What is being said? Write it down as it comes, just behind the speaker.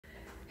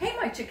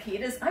my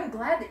chiquitas, I'm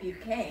glad that you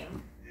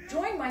came.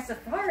 Join my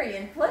safari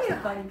and play a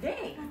fun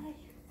game.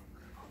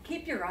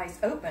 Keep your eyes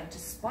open to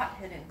spot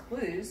hidden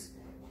clues.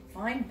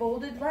 Find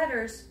bolded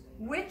letters.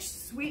 Which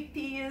sweet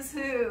pea is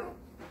who?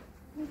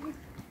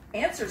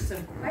 Answer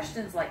some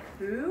questions like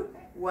who,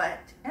 what,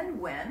 and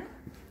when.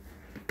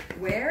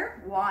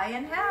 Where, why,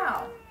 and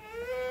how.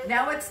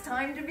 Now it's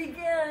time to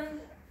begin.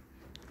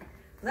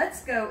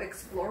 Let's go,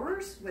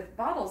 explorers, with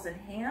bottles in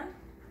hand.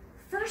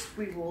 First,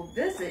 we will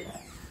visit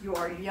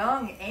your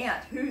young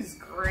aunt, who's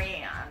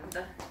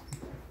grand.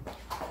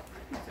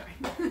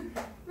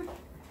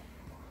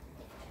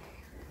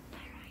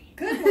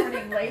 Good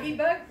morning,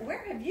 Ladybug.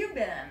 Where have you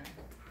been?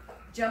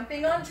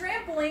 Jumping on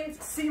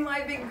trampolines. See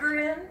my big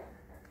grin?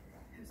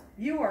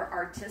 You are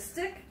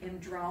artistic in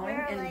drawing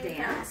and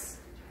dance.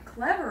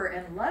 Clever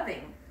and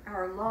loving,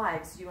 our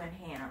lives you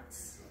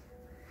enhance.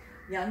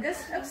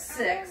 Youngest of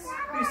 6,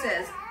 who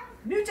says,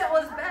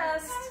 Nutella's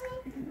best.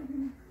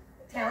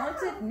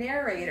 Talented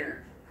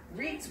narrator,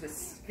 reads with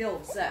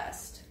skilled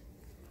zest.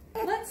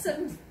 Let's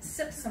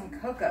sip some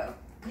cocoa.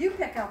 You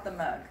pick out the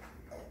mug.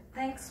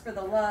 Thanks for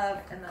the love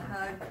and the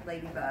hug,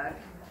 Ladybug.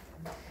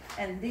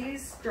 And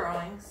these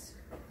drawings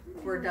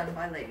were done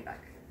by Ladybug.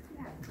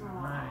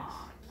 Nice.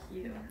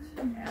 Cute.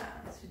 Yeah,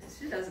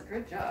 she does a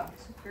good job.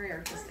 She's very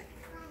artistic.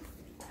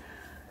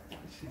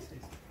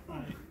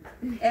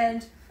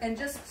 And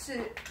just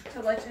to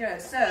let you know,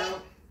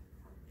 so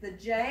the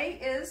J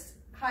is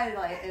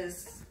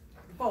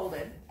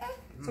bolded.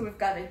 So we've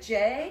got a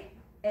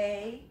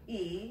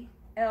J-A-E-L-Y-N-N.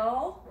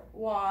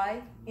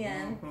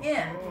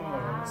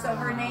 So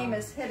her name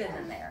is hidden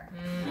in there.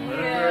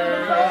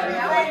 Yeah. So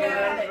now I know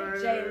that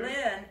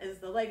Jaylyn is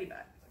the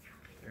ladybug.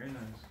 Very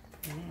nice.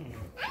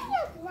 I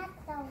look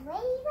like the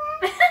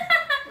ladybug.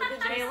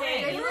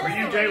 Were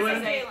you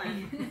Jaylyn?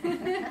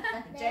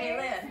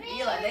 Jaylyn,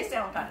 Eli, they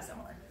sound kind of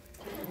similar.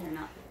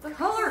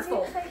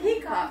 Colorful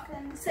peacock.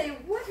 Say,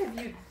 what have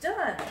you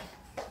done?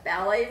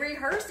 Ballet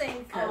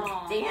rehearsing, because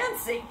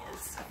dancing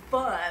is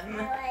fun.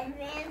 I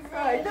dancing.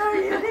 I know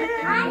you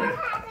did. I know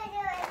how to do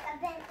it a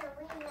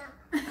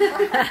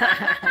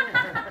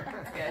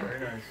Good. Very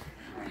nice.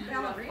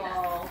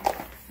 Ballerina.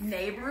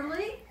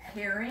 Neighborly,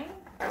 caring,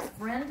 a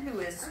friend who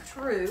is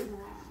true,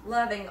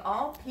 loving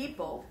all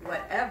people,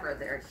 whatever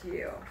their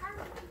hue.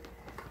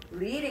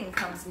 Leading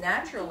comes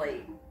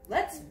naturally.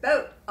 Let's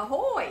boat.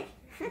 Ahoy!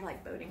 You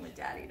like boating with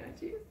Daddy,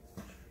 don't you?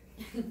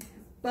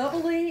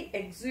 Bubbly,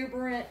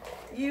 exuberant,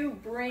 you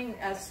bring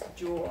us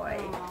joy.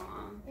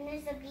 And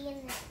there's a bee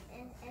in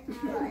the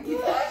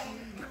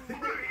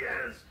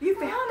You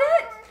found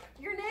it?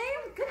 Your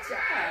name? Good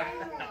job.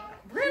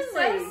 Brindley.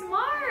 So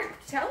smart.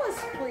 Tell us,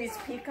 please,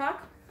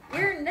 Peacock,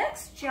 where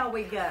next shall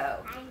we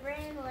go? I'm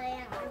Brindley.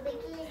 I'm a big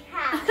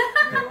cat.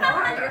 You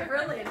are. You're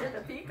Brindley and you're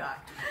the Peacock.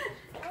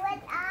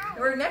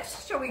 Where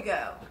next shall we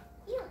go?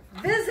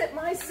 Visit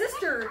my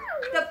sister,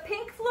 the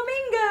pink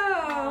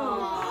flamingo.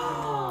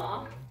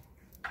 Aww.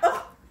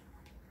 Oh.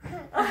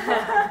 Wow.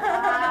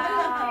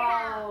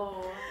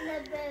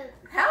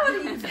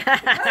 Howdy, oh,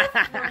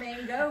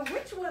 flamingo.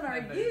 Which one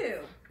are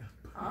you?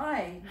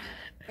 I,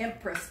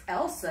 Empress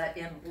Elsa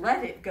in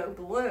Let It Go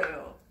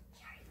Blue.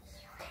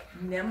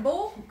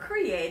 Nimble,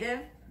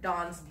 creative,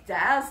 dons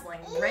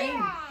dazzling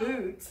rain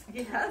boots.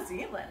 Yeah,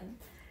 Zealand.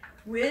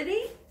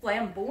 Witty,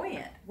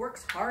 flamboyant,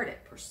 works hard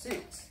at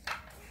pursuits.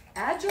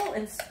 Agile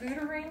in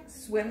scootering,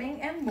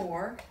 swimming, and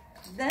more.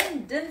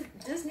 Then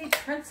Disney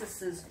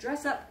princesses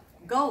dress up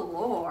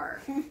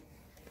galore.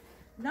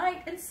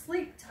 Night and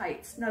sleep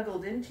tight,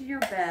 snuggled into your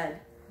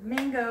bed.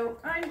 Mingo,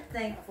 I'm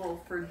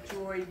thankful for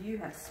joy you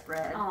have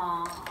spread.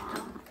 Aww.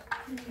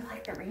 Do you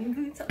like the rain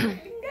boots on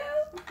Mingo?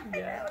 I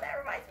know, that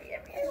reminds me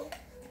of you.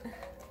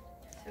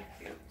 So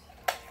cute.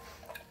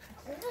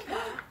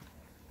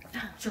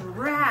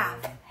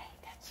 Giraffe.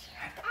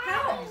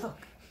 How?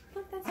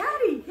 Look, that's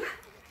Hattie.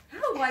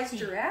 How, wise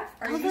giraffe,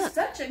 are you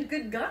such a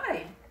good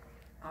guide?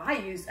 I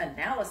use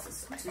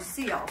analysis to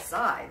see all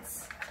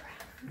sides.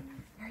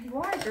 There you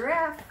are,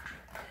 giraffe.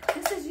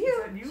 This is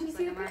you. She's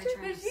like, am I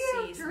trying to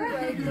see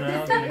giraffe.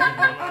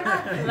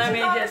 Let me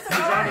just. She's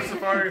on the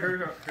safari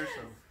herself.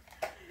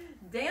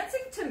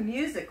 Dancing to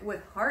music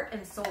with heart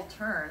and soul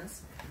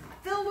turns,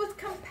 filled with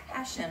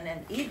compassion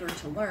and eager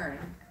to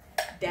learn.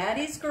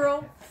 Daddy's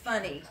girl,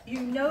 funny,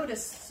 you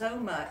notice so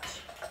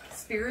much.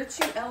 Spirits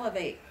you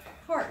elevate,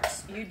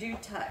 hearts you do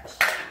touch.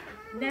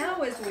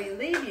 Now as we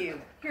leave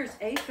you, here's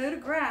a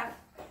photograph.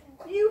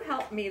 You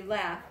help me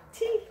laugh,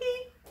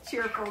 tee-hee,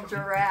 cheerful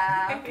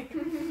giraffe.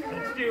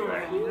 Let's do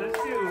it. Let's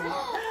do it.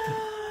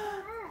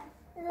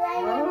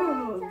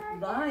 Oh,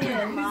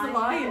 lion, who's the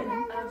lion?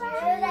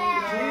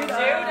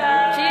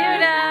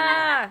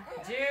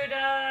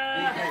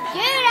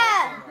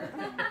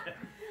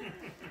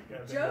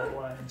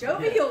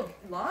 Jovial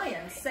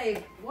lions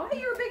say, why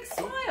your big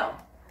smile?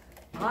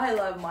 I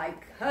love my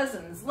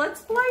cousins.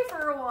 Let's play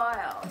for a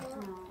while.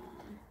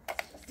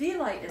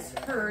 Delight is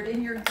heard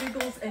in your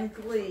giggles and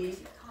glee.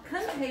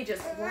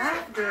 Contagious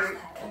laughter,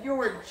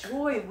 your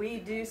joy we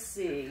do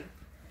see.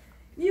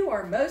 You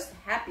are most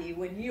happy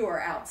when you are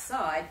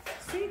outside.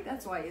 See,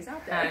 that's why he's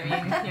out there. I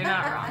mean, you're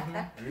not wrong.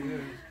 There he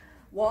is.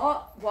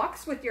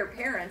 Walks with your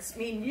parents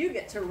mean you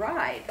get to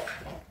ride.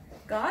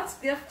 God's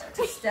gift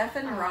to Steph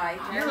and Wright.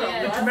 You're a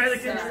Get your loved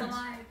medicine.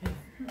 son.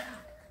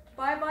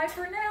 Bye-bye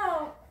for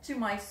now to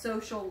my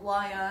social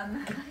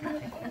lion.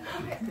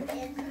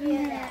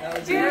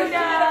 It's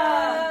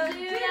Judah.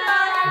 Judah!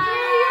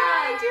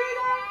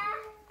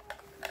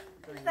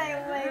 Say,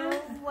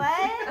 wait,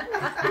 what?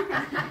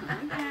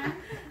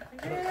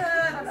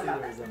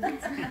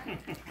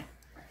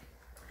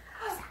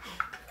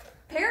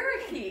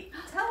 Parakeet,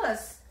 tell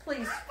us,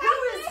 please,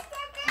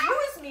 who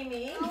is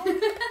Mimi?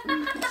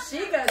 She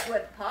goes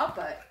with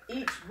Papa,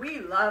 each we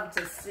love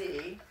to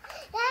see.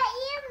 That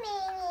you,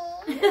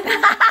 Mimi.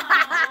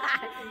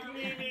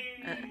 Mimi.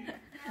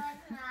 No,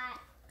 it's not.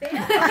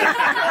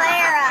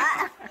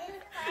 Clara. It's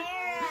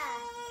Clara.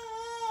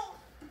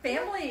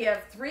 Family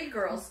of 3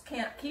 girls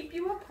can't keep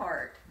you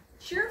apart.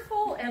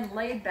 Cheerful and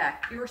laid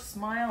back, your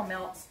smile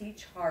melts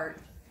each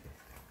heart.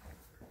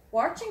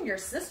 Watching your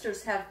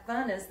sisters have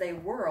fun as they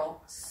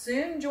whirl,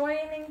 soon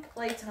joining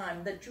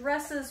playtime, the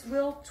dresses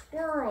will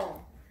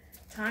twirl.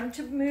 Time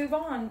to move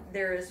on,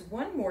 there is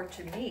one more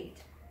to meet.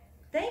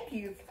 Thank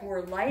you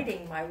for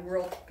lighting my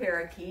world,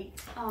 Parakeet.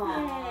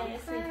 Aww.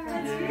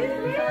 That's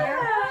good,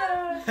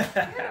 Clara.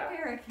 You're a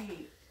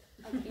parakeet.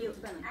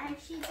 And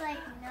she's like,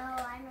 no,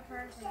 I'm a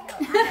person.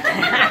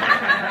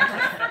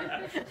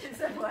 She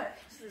said what?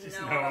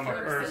 Just know I'm a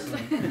person.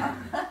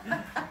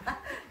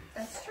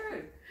 That's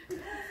true.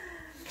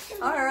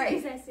 All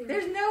right.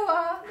 There's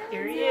Noah.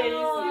 Here he is.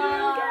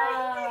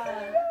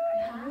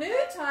 New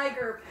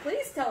Tiger,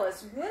 please tell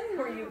us, when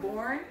were you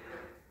born?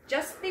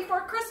 Just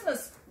before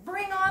Christmas.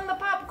 Bring on the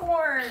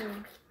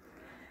popcorn.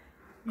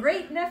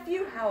 Great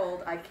nephew, how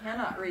old? I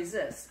cannot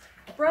resist.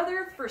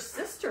 Brother for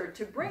sister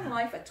to bring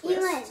life a twist.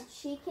 Ewan,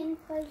 she can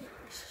play.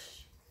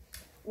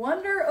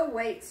 Wonder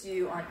awaits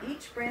you on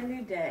each brand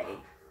new day.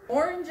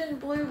 Orange and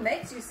blue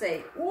makes you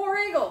say, War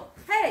Eagle,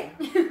 hey!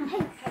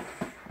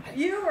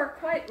 You are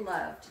quite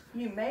loved.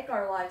 You make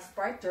our lives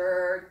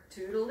brighter.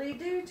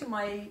 Toodly-doo to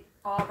my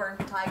auburn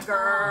tiger.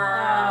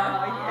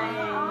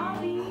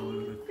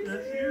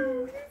 That's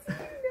you.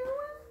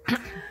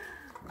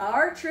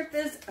 Our trip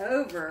is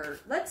over.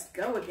 Let's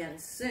go again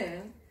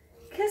soon.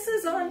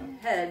 Kisses on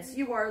heads,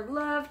 you are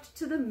loved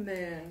to the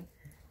moon.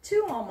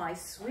 To all my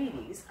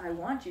sweeties, I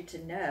want you to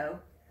know,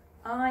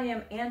 I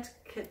am Aunt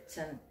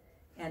Kitten,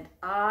 and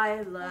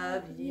I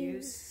love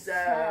you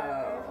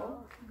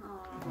so.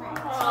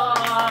 Aww.